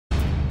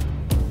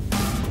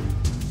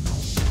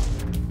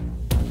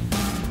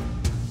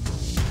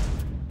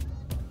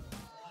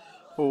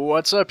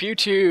What's up,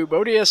 YouTube?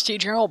 ODST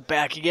General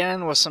back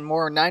again with some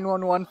more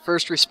 911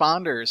 first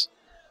responders.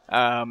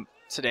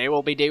 Today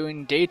we'll be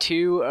doing day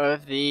 2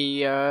 of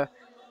the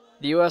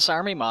U.S.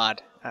 Army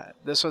mod.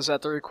 This was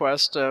at the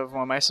request of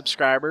one of my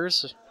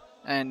subscribers,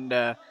 and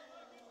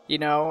you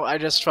know, I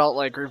just felt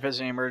like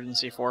revisiting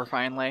Emergency 4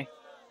 finally.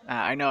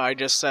 I know I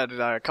just said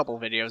a couple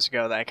videos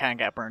ago that I kind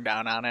of got burned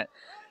down on it.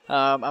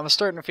 I'm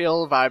starting to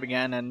feel the vibe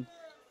again, and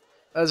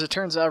as it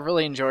turns out, I've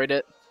really enjoyed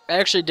it. I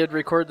actually did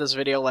record this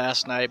video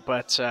last night,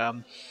 but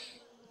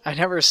I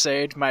never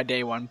saved my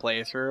day 1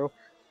 playthrough,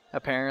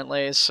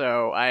 apparently,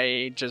 so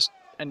I just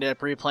ended up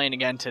replaying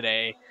again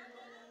today.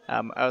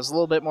 I was a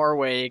little bit more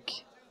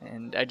awake,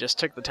 and I just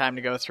took the time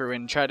to go through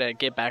and try to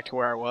get back to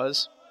where I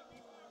was.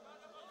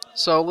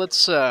 So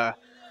let's go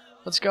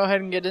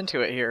ahead and get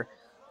into it here.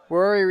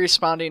 We're already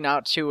responding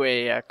out to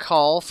a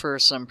call for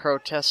some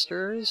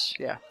protesters.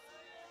 Yeah.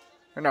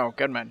 Or no,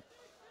 gunmen.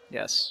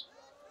 Yes.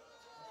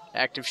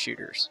 Active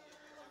shooters.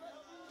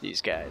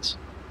 These guys.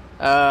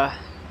 I'm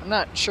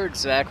not sure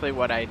exactly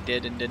what I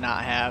did and did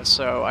not have,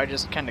 so I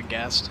just kind of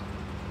guessed.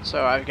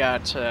 So I've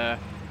got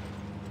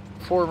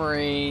 4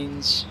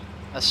 Marines,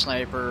 a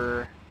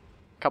sniper,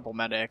 a couple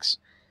medics.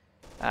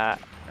 Oh,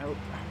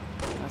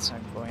 that's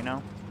not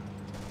bueno.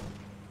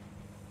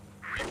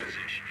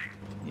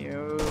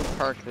 You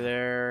park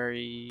there.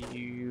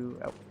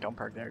 Oh, don't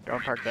park there.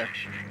 Don't park there.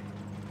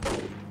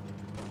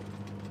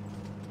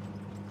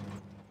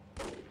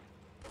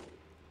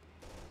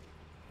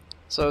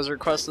 So it was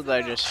requested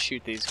that I just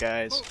shoot these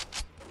guys.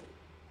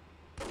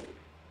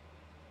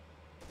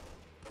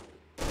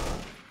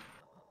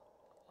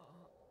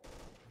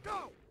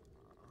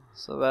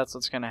 So that's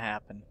what's gonna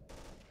happen.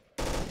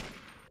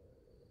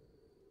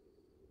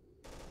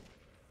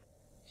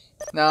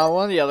 Now,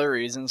 one of the other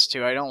reasons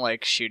too, I don't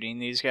like shooting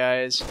these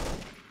guys.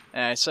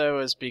 And I said it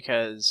was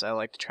because I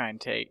like to try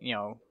and take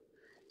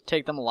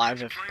them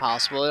alive if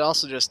possible. It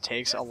also just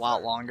takes a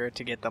lot longer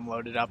to get them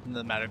loaded up into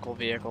the medical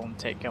vehicle and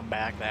take them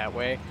back that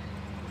way.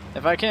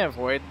 If I can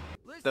avoid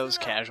those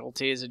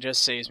casualties, it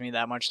just saves me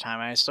that much time.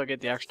 I still get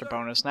the extra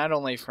bonus, not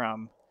only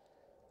from,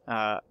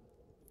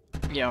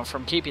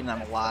 from keeping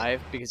them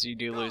alive, because you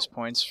do lose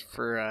points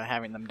for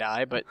having them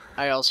die, but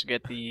I also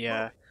get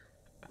the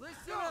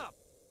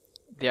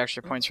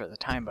extra points for the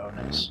time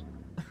bonus.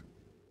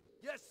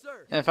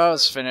 And if I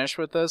was finished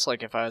with this,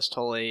 like if I was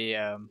totally,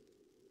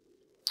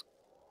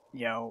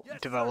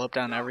 developed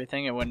on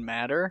everything, it wouldn't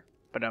matter,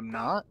 but I'm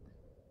not.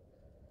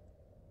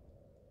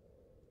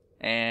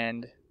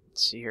 And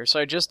let's see here. So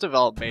I just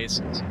developed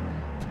bases,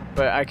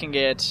 but I can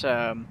get,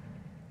 let's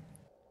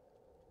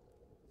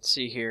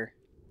see here.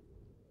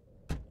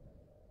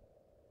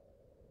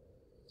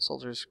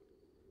 Soldiers.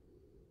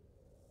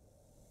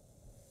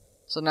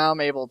 So now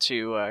I'm able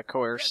to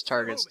coerce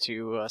targets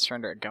to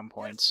surrender at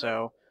gunpoint,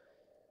 so,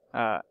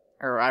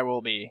 or I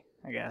will be,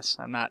 I guess.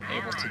 I'm not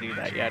able to do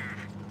that yet.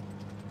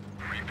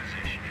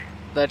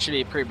 That should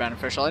be pretty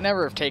beneficial. I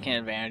never have taken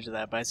advantage of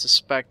that, but I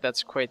suspect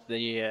that's quite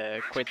the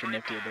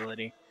nifty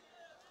ability.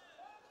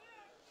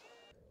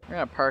 We're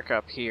gonna park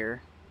up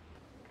here,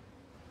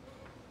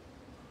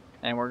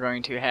 and we're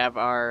going to have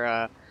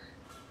our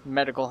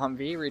medical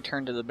Humvee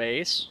return to the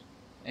base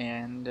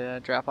and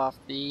drop off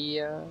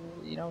the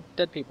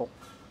dead people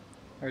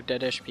or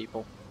deadish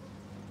people.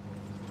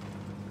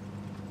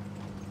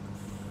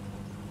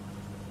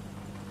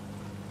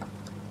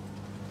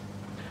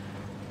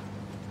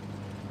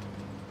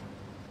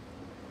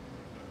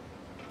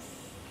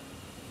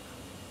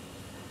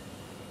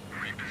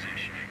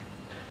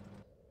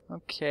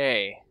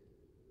 Okay.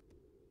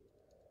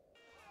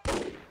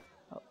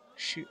 Oh,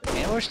 shoot.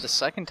 Ambushed the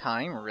second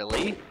time?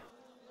 Really?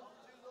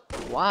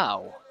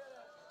 Wow.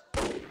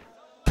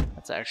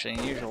 That's actually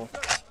unusual.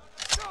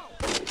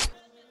 It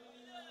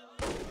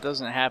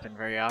doesn't happen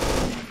very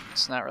often.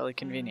 It's not really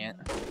convenient.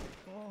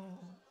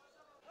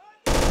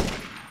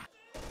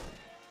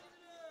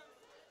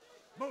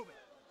 Move it.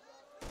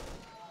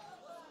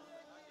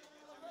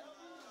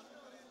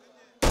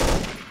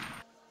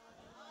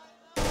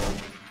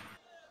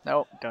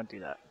 Nope, don't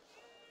do that.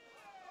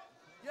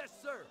 Yes,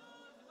 sir.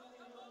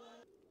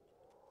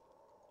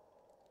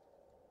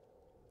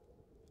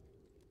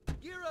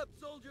 Gear up,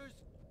 soldiers.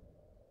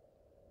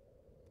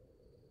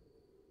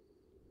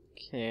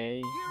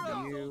 Okay,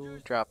 you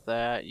drop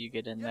that, you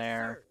get in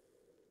there.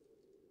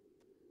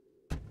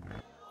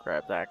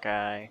 Grab that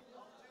guy.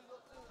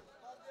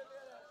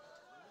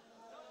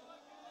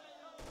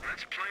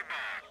 Let's play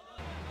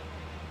ball.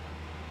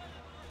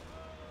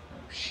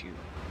 Oh, shoot.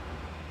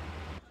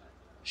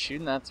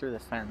 Shooting that through the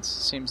fence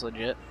seems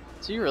legit.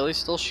 Is he really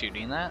still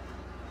shooting that?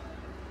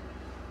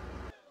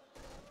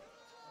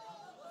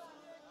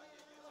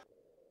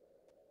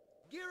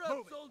 Gear up,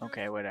 soldiers.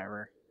 Okay,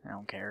 whatever. I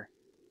don't care.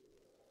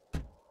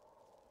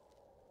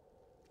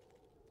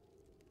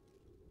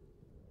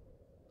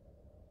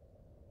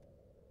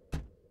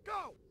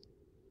 Go.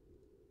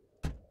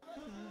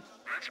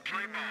 Let's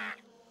play ball.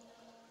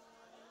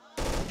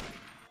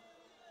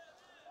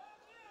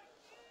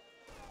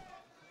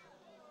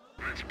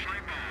 Let's play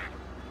ball.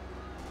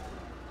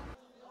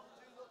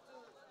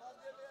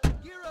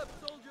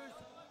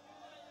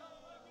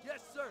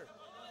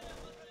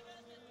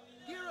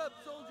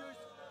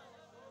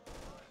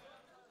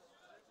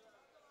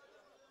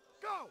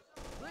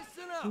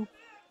 up.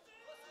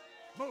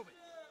 Move it.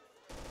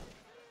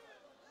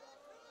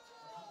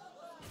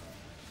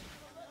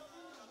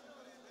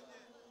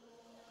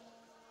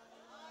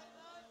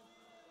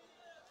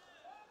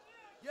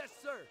 Yes,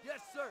 sir.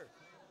 Yes, sir.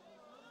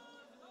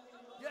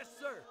 Yes,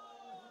 sir.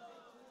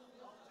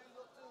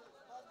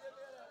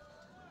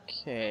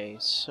 Okay,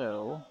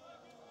 so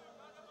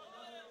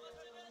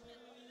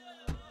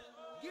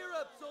Gear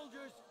up,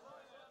 soldiers.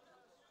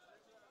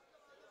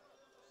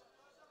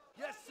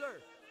 Yes,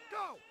 sir.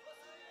 Go.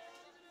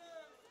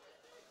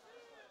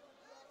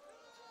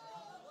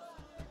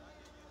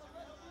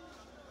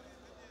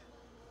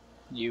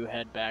 you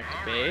head back to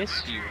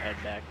base. You head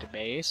back to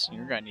base.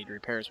 You're gonna need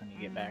repairs when you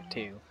get back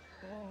too.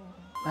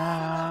 Gear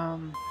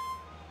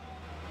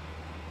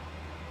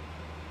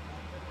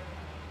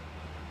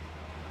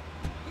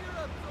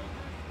up, soldiers.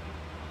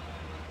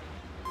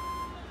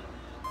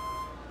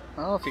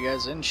 Well, if you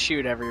guys didn't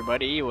shoot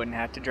everybody, you wouldn't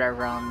have to drive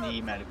around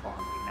the medical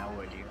army now,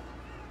 would you?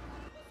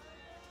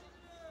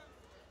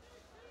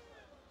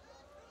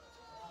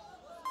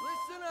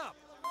 Listen up.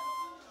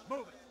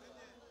 Move it.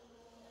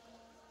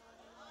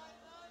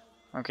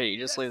 Okay, you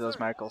just Yes, leave those sir.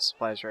 medical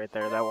supplies right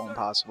there. That Yes, won't sir.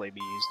 possibly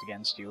be used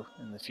against you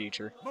in the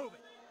future. Move it.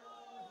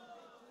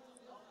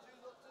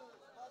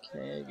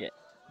 Okay, get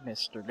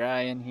Mr.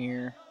 Guy in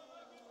here.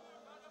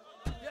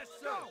 Yes,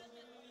 sir.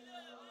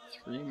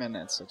 3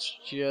 minutes. That's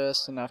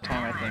just enough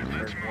time, I think,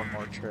 for one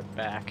more trip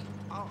back.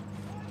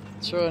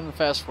 Let's throw it in the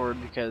fast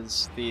forward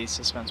because the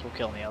suspense will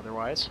kill me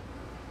otherwise.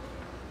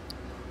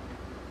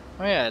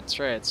 Oh yeah, that's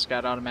right. It's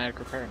got automatic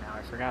repair now.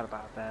 I forgot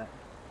about that.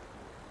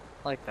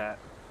 Like that.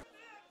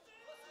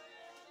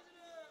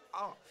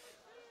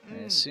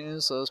 And as soon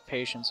as those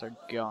patients are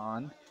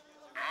gone,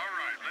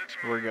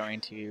 we're going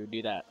to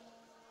do that.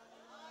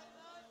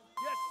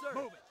 Yes, sir.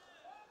 Move it.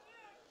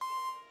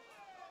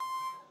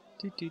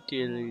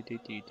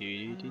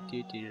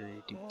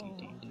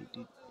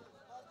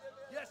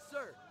 Yes,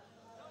 sir.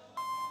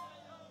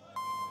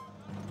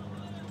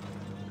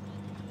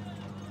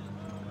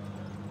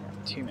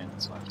 2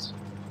 minutes left.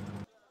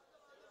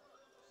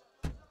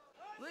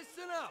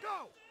 Listen up.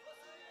 Go.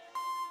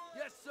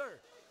 Yes, sir.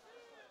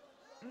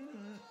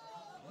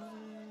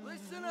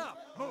 Listen up.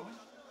 Move it.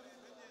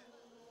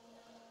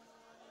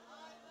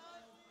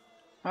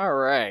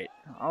 Alright,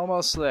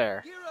 almost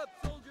there. Gear up,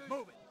 soldiers.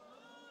 Move it.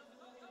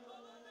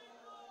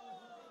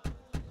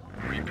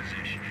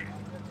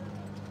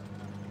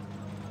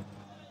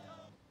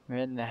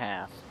 Minute and a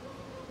half.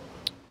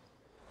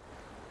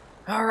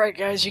 Alright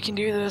guys, you can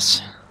do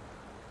this.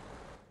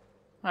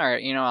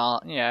 Alright, you know,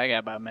 I got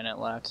about a minute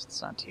left.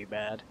 It's not too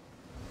bad.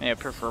 I mean, I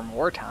prefer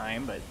more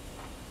time, but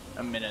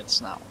a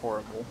minute's not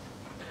horrible.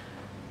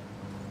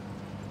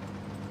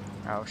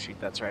 Oh shoot,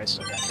 that's right, I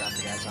still gotta drop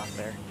the guys off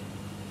there.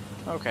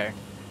 Okay.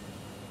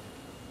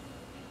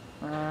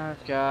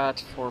 I've got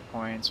 4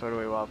 points. What do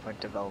we want to put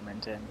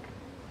development in?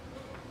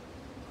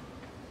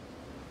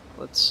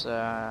 Let's do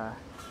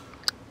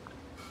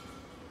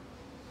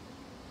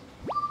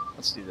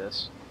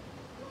this.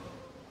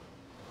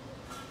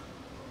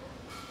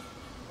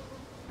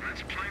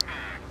 Let's play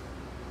ball.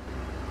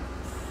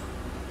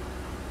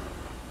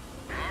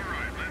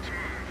 Alright, let's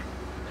move.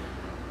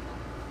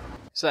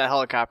 So that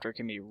helicopter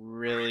can be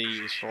really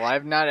useful.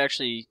 I've not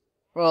actually...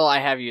 Well, I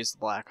have used the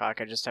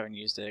Blackhawk, I just haven't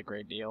used it a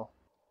great deal.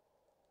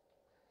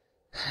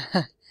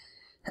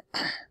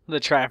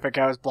 The traffic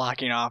I was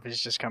blocking off is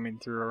just coming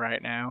through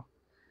right now.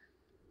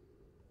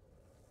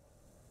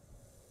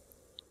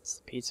 It's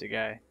the pizza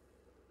guy.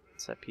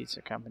 It's that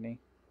pizza company.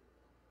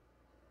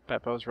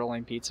 Beppo's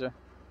Rolling Pizza.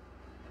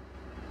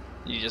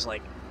 He just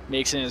like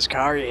makes in his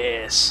car,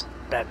 yes,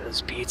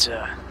 Beppo's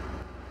Pizza.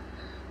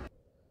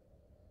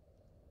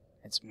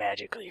 It's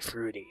magically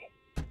fruity.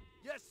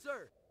 Yes,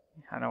 sir.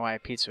 I don't know why a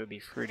pizza would be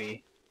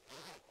fruity.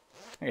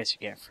 I guess you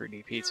get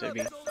fruity pizza. It'd be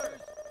Gear up,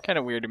 soldiers. kind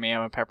of weird to me.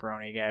 I'm a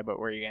pepperoni guy, but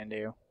what are you gonna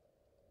do?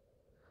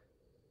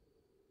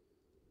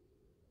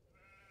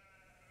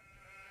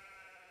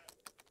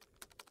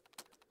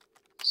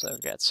 So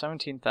I've got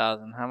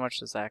 17,000. How much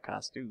does that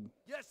cost? Ooh,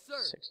 Yes,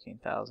 sir.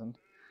 16,000.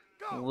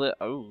 Go.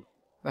 Oh,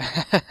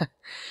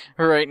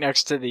 right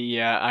next to the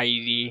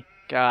IED.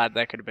 God,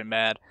 that could have been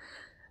bad.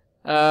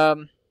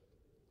 I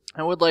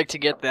would like to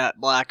get that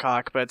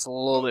Blackhawk, but it's a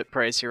little bit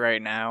pricey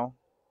right now.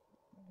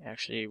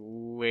 Actually,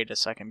 wait a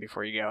second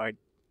before you go. I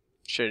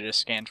should have just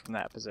scanned from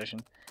that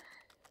position.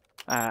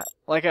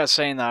 Like I was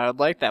saying though, I'd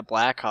like that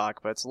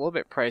Blackhawk, but it's a little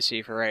bit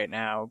pricey for right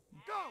now.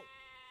 Go.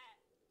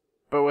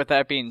 But with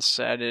that being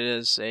said, it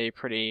is a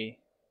pretty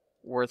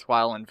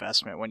worthwhile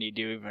investment when you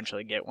do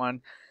eventually get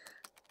one.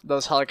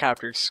 Those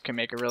helicopters can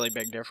make a really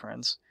big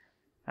difference.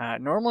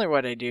 Normally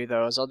what I do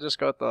though is I'll just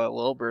go with the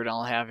Little Bird and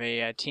I'll have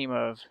a team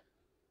of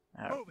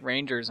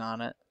Rangers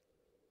on it.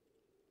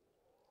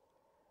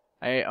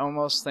 I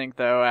almost think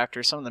though,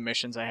 after some of the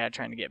missions I had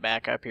trying to get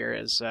back up here,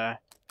 is it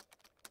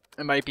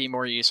might be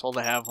more useful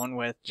to have one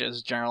with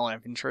just general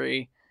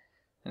infantry,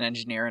 an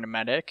engineer, and a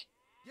medic.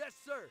 Yes,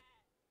 sir.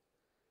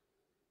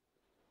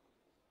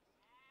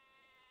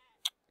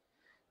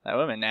 That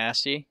would have been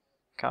nasty.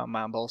 Caught them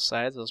on both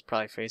sides. I was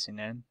probably facing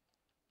in.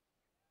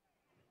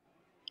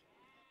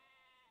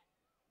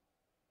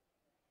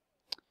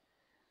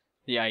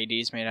 The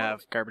IEDs made out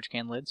of garbage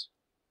can lids.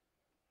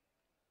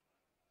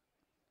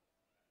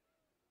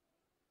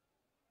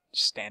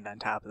 Just stand on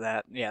top of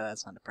that. Yeah,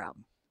 that's not a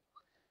problem.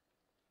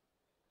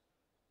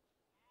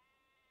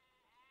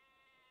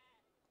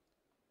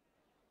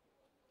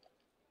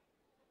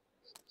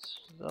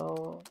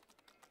 So...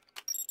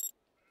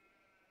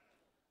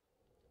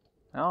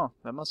 oh,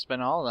 that must have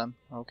been all of them.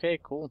 Okay,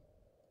 cool.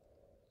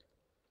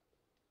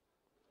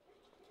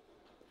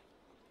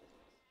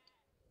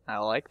 I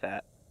like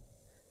that.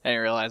 I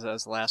didn't realize that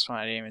was the last one.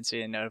 I didn't even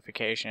see the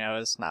notification. I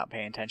was not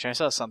paying attention. I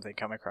saw something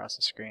come across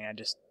the screen. I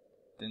just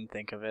didn't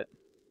think of it.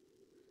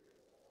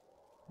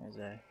 There's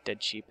a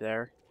dead sheep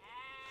there.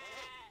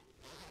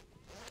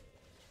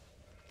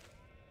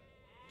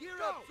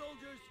 Gear up,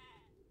 soldiers!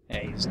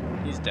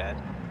 Yeah, he's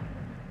dead.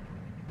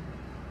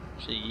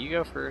 Actually, you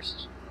go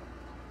first.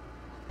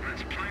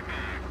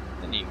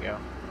 Then you go.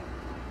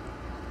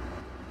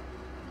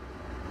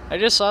 I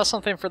just saw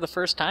something for the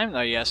first time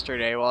though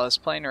yesterday while I was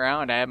playing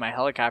around. I had my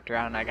helicopter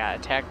out and I got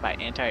attacked by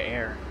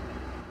anti-air.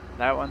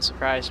 That one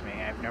surprised me.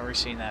 I've never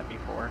seen that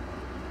before.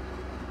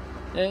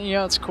 And, you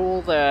know, it's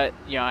cool that,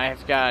 you know,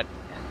 I've got,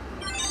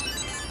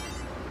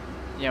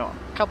 you know,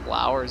 a couple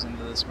hours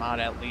into this mod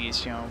at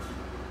least, you know.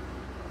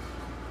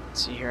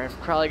 Let's see here, I've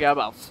probably got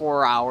about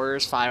 4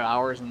 hours, 5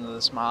 hours into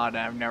this mod,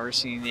 and I've never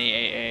seen the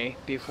AA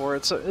before.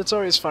 It's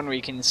always fun when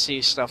you can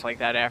see stuff like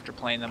that after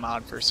playing the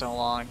mod for so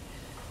long.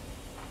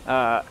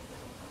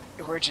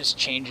 Where it just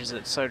changes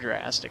it so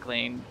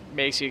drastically and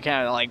makes you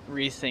kind of like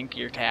rethink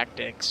your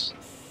tactics.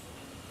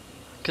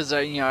 Because,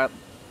 you know,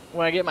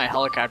 when I get my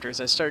helicopters,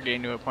 I started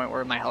getting to a point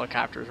where my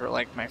helicopters were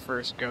like my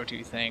first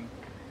go-to thing.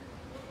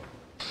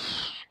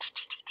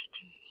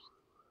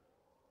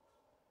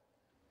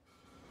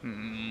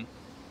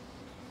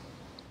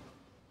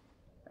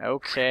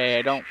 Okay,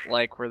 I don't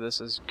like where this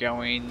is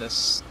going.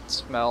 This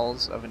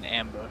smells of an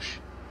ambush.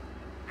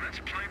 Let's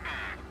play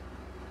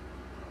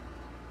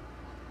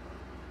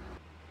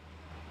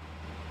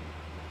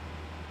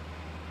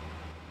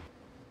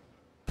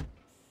ball.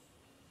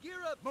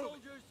 Gear up,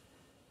 soldiers!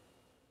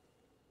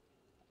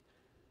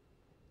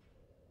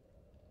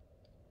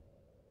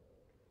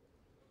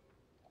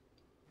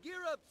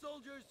 Gear up,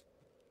 soldiers!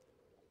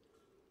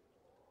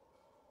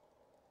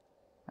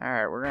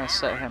 Alright, we're gonna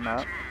set him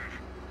up.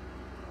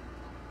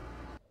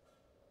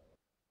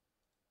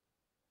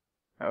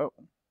 Oh.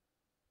 What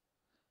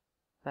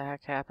the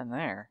heck happened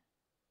there?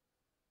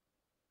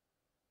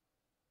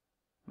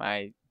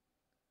 I'm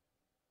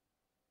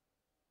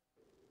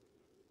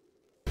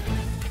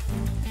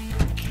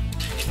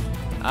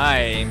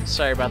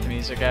sorry about the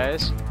music,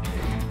 guys.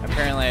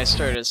 Apparently I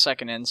started a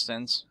second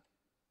instance.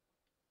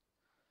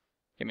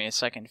 Give me a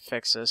second to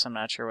fix this. I'm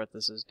not sure what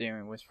this is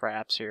doing with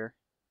fraps here.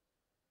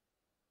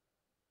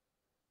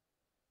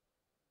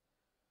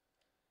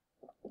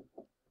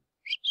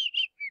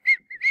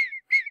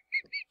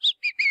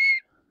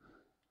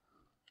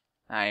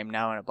 I am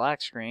now in a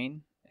black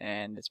screen,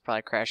 and it's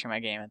probably crashing my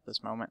game at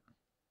this moment.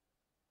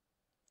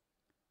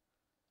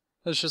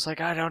 It's just like,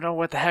 I don't know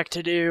what the heck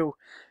to do.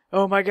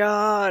 Oh my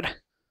god!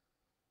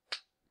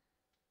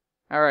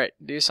 Alright,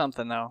 do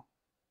something though.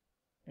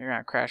 You're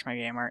gonna crash my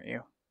game, aren't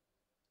you?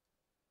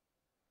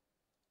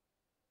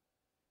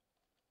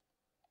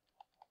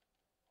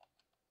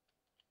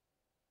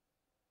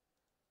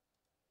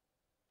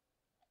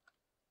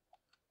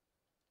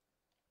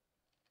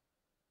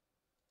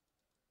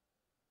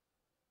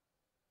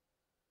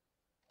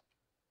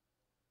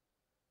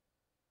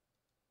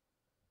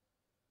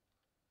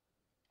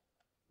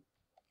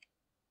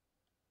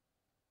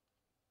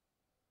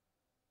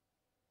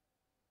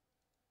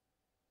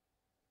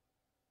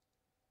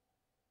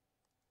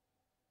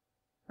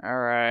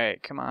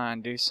 Alright, come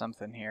on, do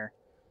something here.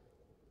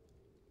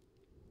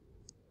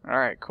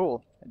 Alright,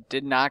 cool. It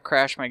did not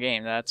crash my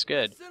game, that's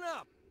good. Listen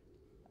up!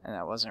 And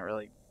that wasn't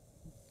really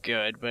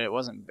good, but it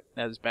wasn't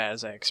as bad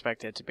as I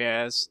expected it to be.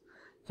 I was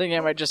thinking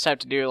I might just have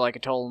to do like a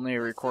total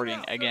new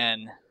recording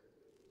again.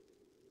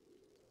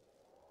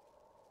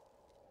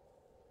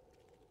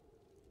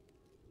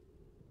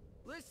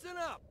 Listen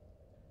up!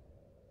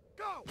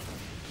 Go!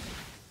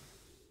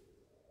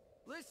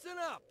 Listen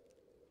up!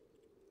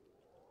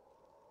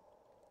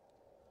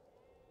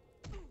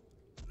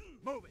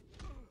 Move it!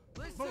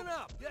 Listen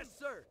up! Yes,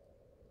 sir!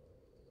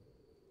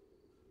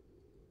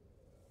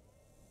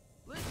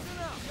 Listen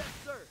up! Yes,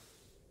 sir!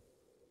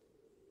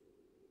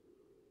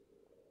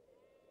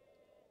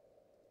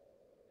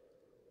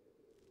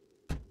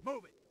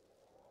 Move it!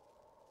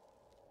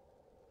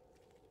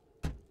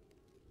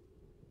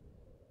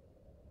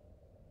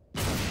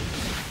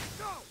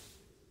 Go!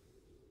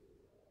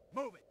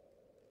 Move it!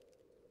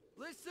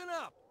 Listen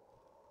up!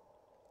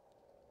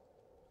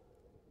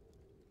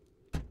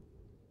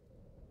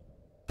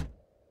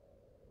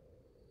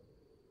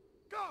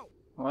 Go!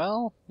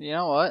 Well, you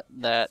know what?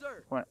 That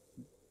sir. went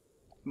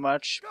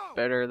much Go.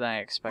 better than I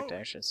expected.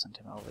 I should have sent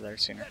him over there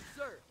sooner. Yes,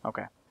 sir!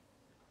 Okay.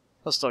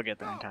 He'll still get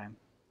there in time.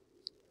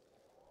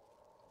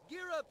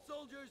 Gear up,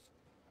 soldiers!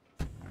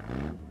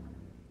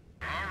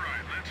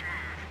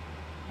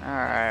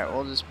 Alright,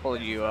 we'll just pull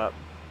you up.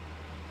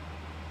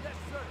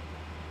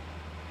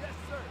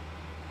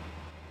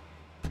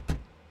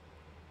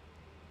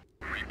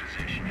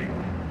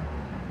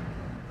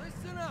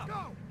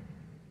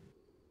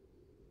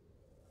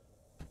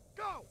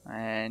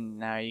 And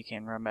now you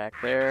can run back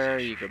there,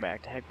 you go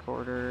back to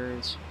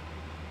headquarters.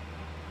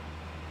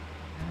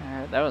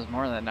 That was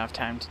more than enough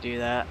time to do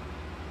that.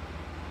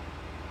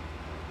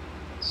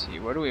 Let's see,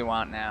 what do we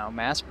want now?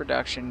 Mass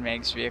production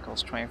makes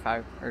vehicles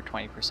 25 or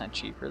 20%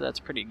 cheaper. That's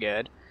pretty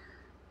good.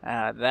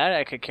 That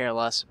I could care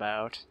less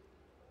about.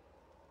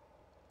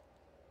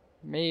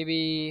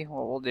 Maybe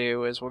what we'll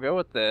do is we'll go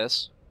with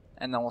this,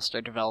 and then we'll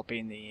start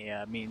developing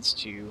the means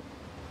to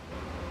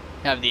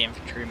have the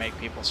infantry make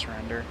people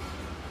surrender.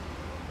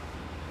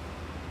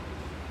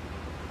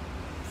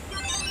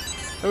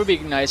 It would be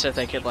nice if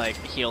they could like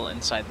heal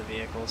inside the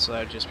vehicle, so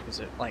that just because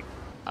it like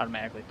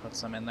automatically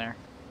puts them in there.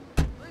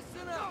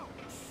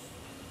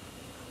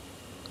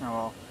 Oh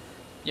well.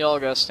 You all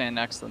go stand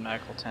next to the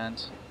medical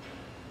tent.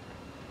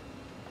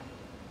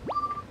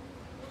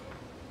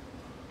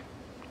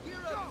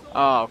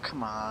 Oh,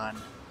 come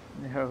on.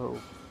 No.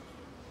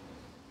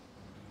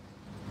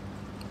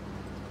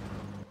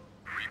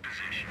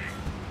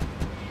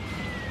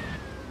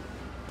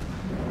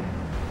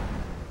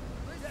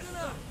 Listen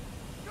up.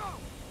 Go.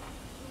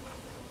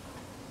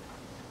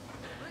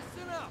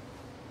 Listen up.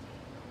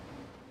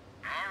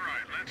 All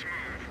right, let's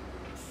move.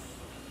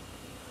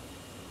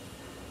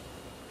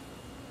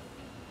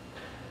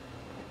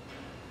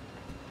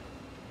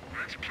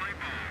 Let's play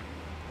ball.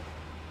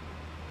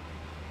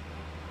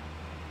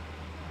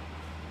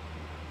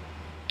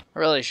 I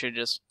really should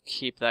just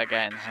keep that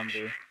guy in the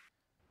Humvee.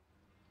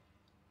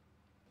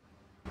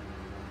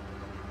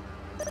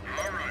 All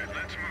right,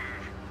 let's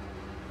move.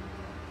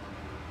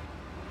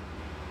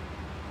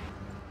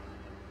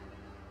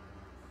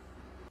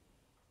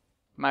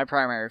 My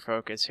primary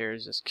focus here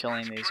is just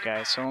killing these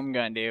guys, so what I'm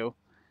gonna do,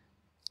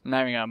 I'm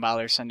not even gonna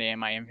bother sending in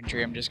my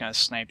infantry, I'm just gonna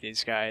snipe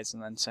these guys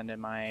and then send in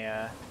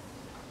my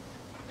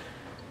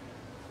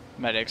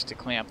medics to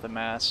clean up the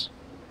mess.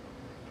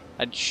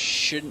 I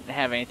shouldn't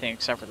have anything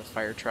except for the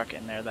fire truck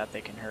in there that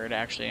they can hurt.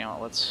 Actually, you know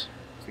what,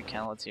 if we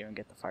can, let's even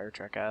get the fire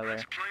truck out of there.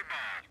 Let's play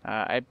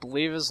ball. I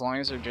believe as long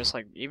as they're just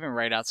like, even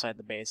right outside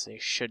the base, they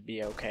should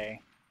be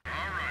okay. All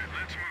right,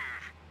 let's move.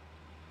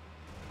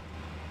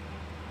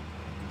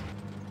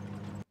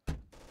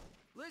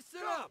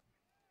 Listen up.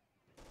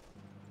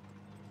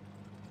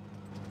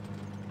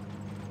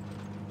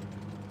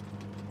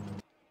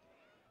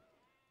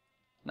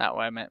 Not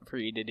what I meant for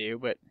you to do,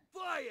 but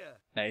Fire.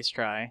 nice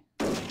try.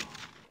 Fire.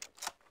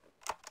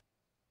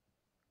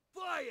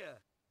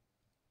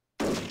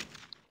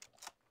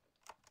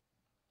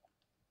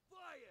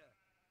 Fire.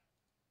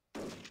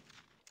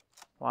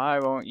 Why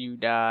won't you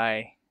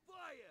die?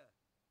 Fire.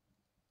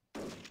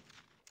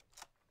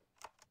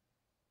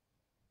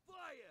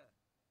 Fire.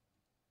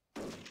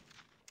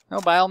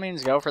 No, by all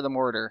means, go for the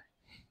mortar.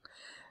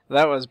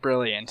 That was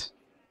brilliant.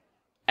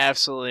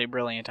 Absolutely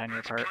brilliant on your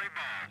Let's part. play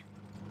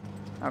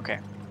ball. Okay.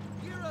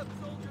 Gear up,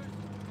 soldiers.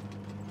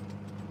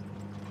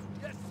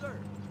 Yes, sir.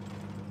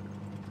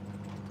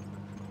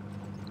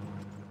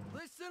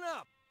 Listen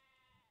up.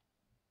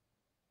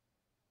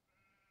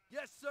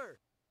 Yes, sir.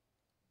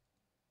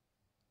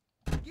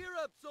 Gear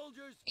up,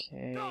 soldiers.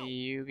 Okay, Go.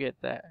 you get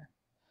that.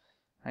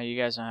 Oh, you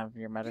guys don't have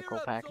your medical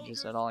up,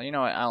 packages soldiers. at all. You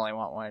know what? I only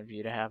want one of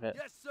you to have it.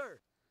 Yes, sir.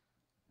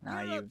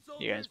 Nah, Gear up,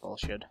 you guys soldiers. both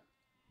should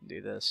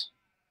do this.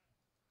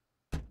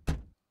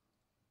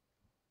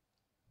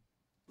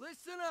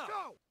 Listen up.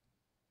 Go.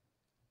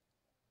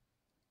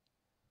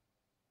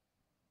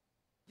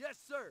 Yes,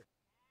 sir.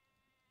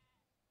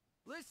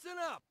 Listen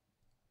up.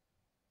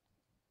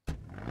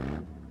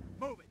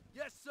 Move it.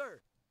 Yes, sir.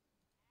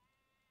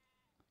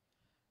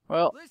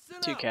 Well,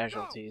 Listen 2 up.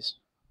 casualties.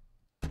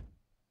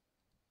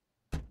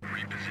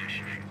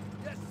 Repositioning.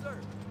 Yes, sir.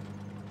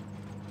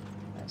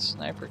 That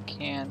sniper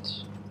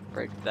can't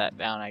break that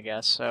down, I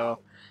guess. So,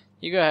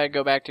 you go ahead,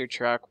 go back to your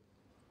truck.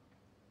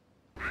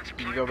 Let's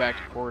play You go back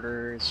ball. to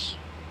quarters.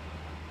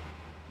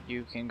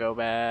 You can go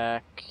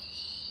back.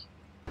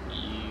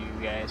 You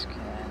guys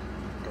can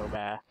go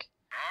back.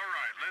 All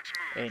right, let's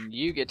move. And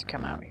you get to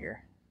come out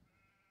here.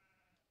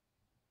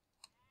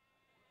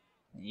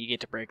 And you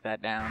get to break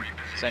that down.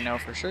 Because I know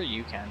for sure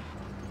you can.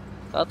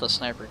 Thought the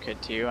sniper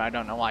could too. I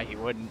don't know why he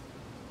wouldn't.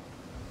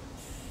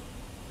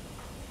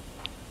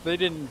 They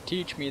didn't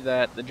teach me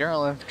that. The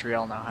general infantry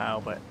all know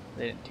how, but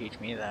they didn't teach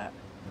me that.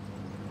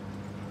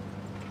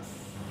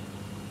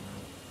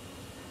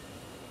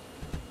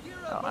 Gear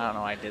Oh, up. I don't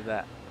know why I did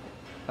that.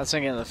 I was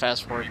thinking of the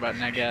fast forward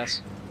button, I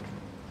guess.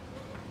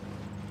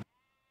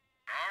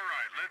 All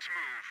right, let's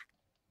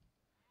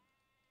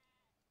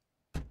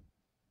move.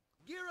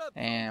 Gear up.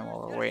 And soldiers.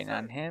 while we're Yes, waiting sir.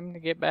 on him to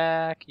get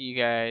back, you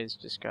guys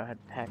just go ahead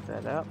and pack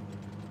that up.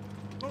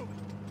 Move it.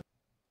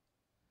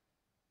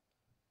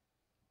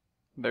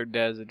 They're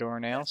dead as a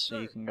doornail, Yes, so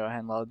you sir. can go ahead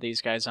and load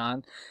these guys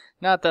on.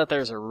 Not that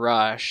there's a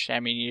rush. I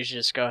mean, you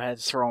just go ahead and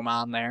throw them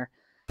on there.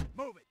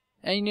 Move it.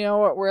 And you know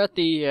what? We're at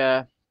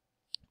the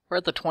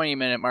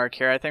 20-minute mark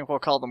here. I think we'll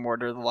call the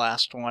mortar the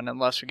last one,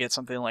 unless we get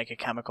something like a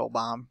chemical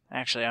bomb.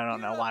 Actually, I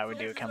don't know why we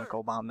do a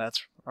chemical bomb.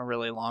 That's a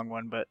really long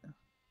one, but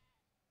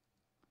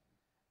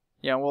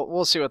yeah,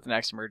 we'll see what the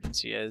next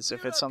emergency is.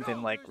 If it's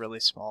something like really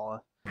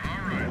small, All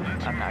right,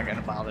 let's I'm not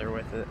gonna bother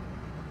with it.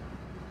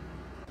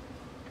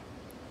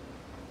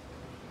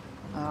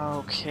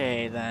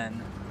 Okay,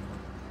 then.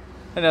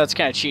 I know it's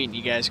kind of cheating,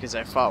 you guys, because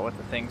I fought with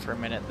the thing for a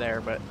minute there,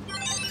 but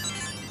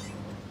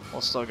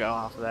we'll still go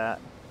off of that.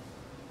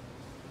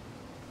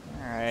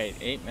 Alright,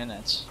 8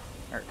 minutes.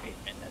 Or 8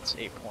 minutes,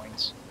 8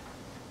 points.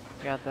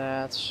 Got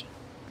that.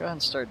 Go ahead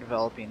and start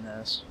developing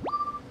this.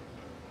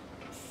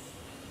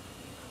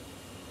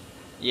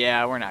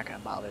 Yeah, we're not going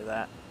to bother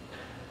that.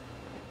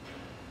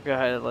 Go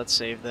ahead, let's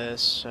save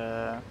this.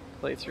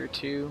 Playthrough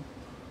 2.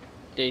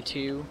 Day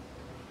 2.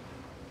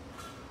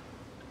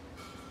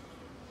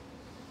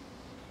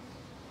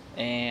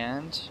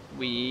 And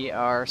we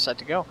are set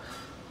to go.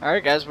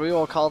 Alright guys, we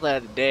will call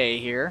that a day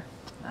here.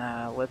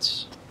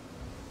 Let's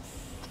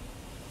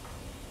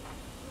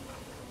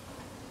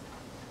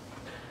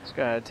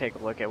go ahead and take a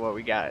look at what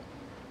we got.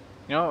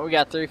 You know what, we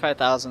got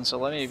 35,000, so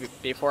let me,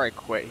 before I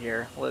quit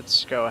here,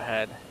 let's go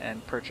ahead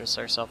and purchase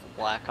ourselves a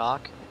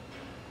Blackhawk,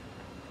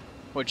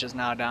 which is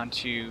now down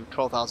to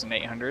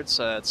 12,800,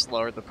 so that's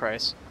lowered the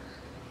price.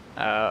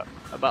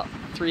 About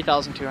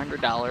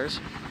 $3,200.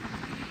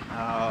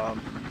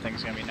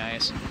 Thing's gonna be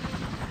nice.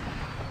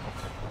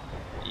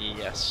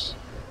 Yes.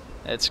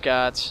 It's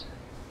got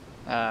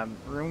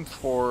room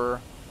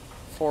for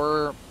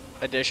 4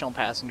 additional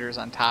passengers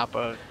on top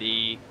of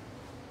the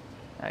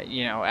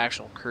you know,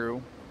 actual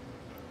crew,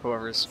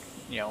 whoever's,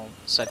 you know,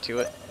 set to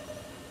it.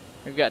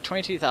 We've got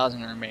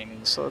 22,000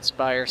 remaining, so let's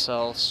buy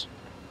ourselves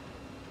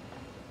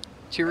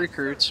 2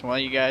 recruits. One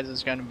of you guys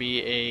is going to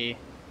be a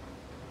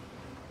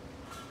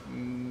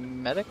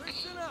medic,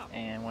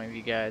 and one of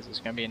you guys is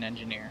going to be an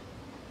engineer.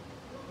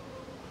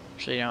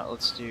 Actually, you know what,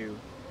 let's do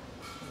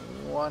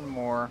one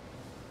more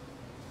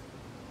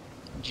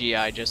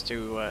GI just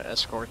to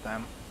escort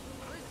them.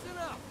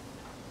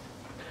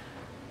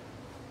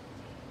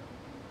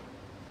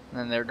 And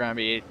then they're going to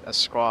be a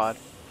squad.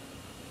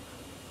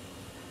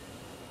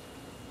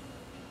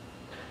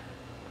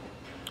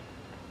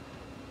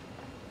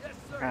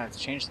 I have to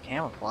change the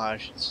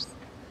camouflage.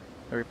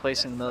 They're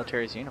replacing the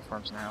military's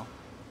uniforms now.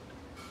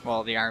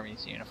 Well, the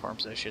Army's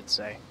uniforms, I should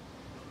say.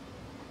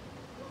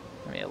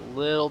 Maybe a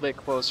little bit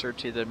closer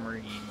to the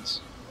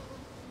Marines.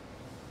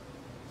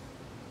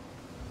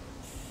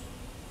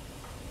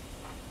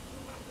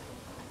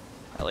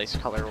 At least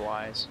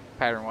color-wise.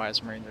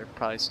 Pattern-wise, Marines are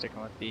probably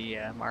sticking with the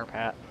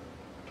Marpat.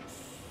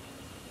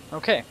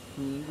 Okay,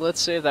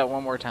 let's save that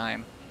one more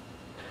time,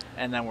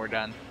 and then we're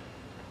done.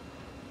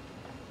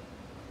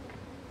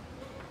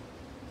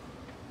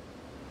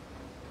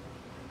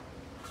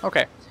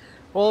 Okay,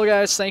 well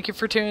guys, thank you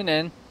for tuning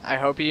in. I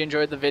hope you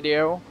enjoyed the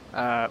video.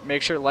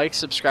 Make sure to like,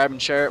 subscribe,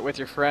 and share it with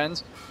your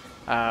friends.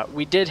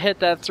 We did hit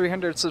that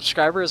 300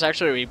 subscribers.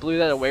 Actually, we blew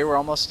that away. We're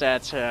almost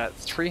at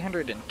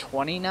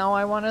 320 now,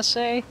 I want to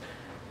say.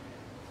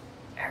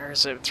 Or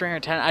is it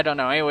 310? I don't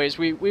know. Anyways,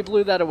 we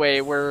blew that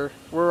away. We're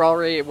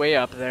already way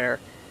up there.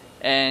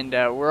 And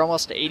we're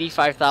almost to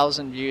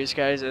 85,000 views,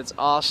 guys. It's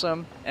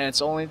awesome, and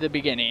it's only the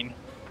beginning.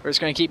 We're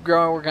just going to keep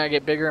growing. We're going to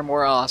get bigger and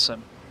more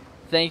awesome.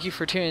 Thank you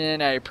for tuning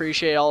in. I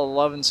appreciate all the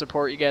love and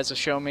support you guys have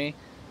shown me.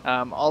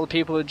 All the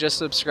people who just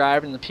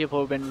subscribed and the people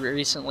who have been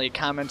recently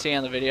commenting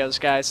on the videos,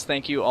 guys,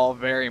 thank you all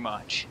very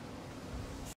much.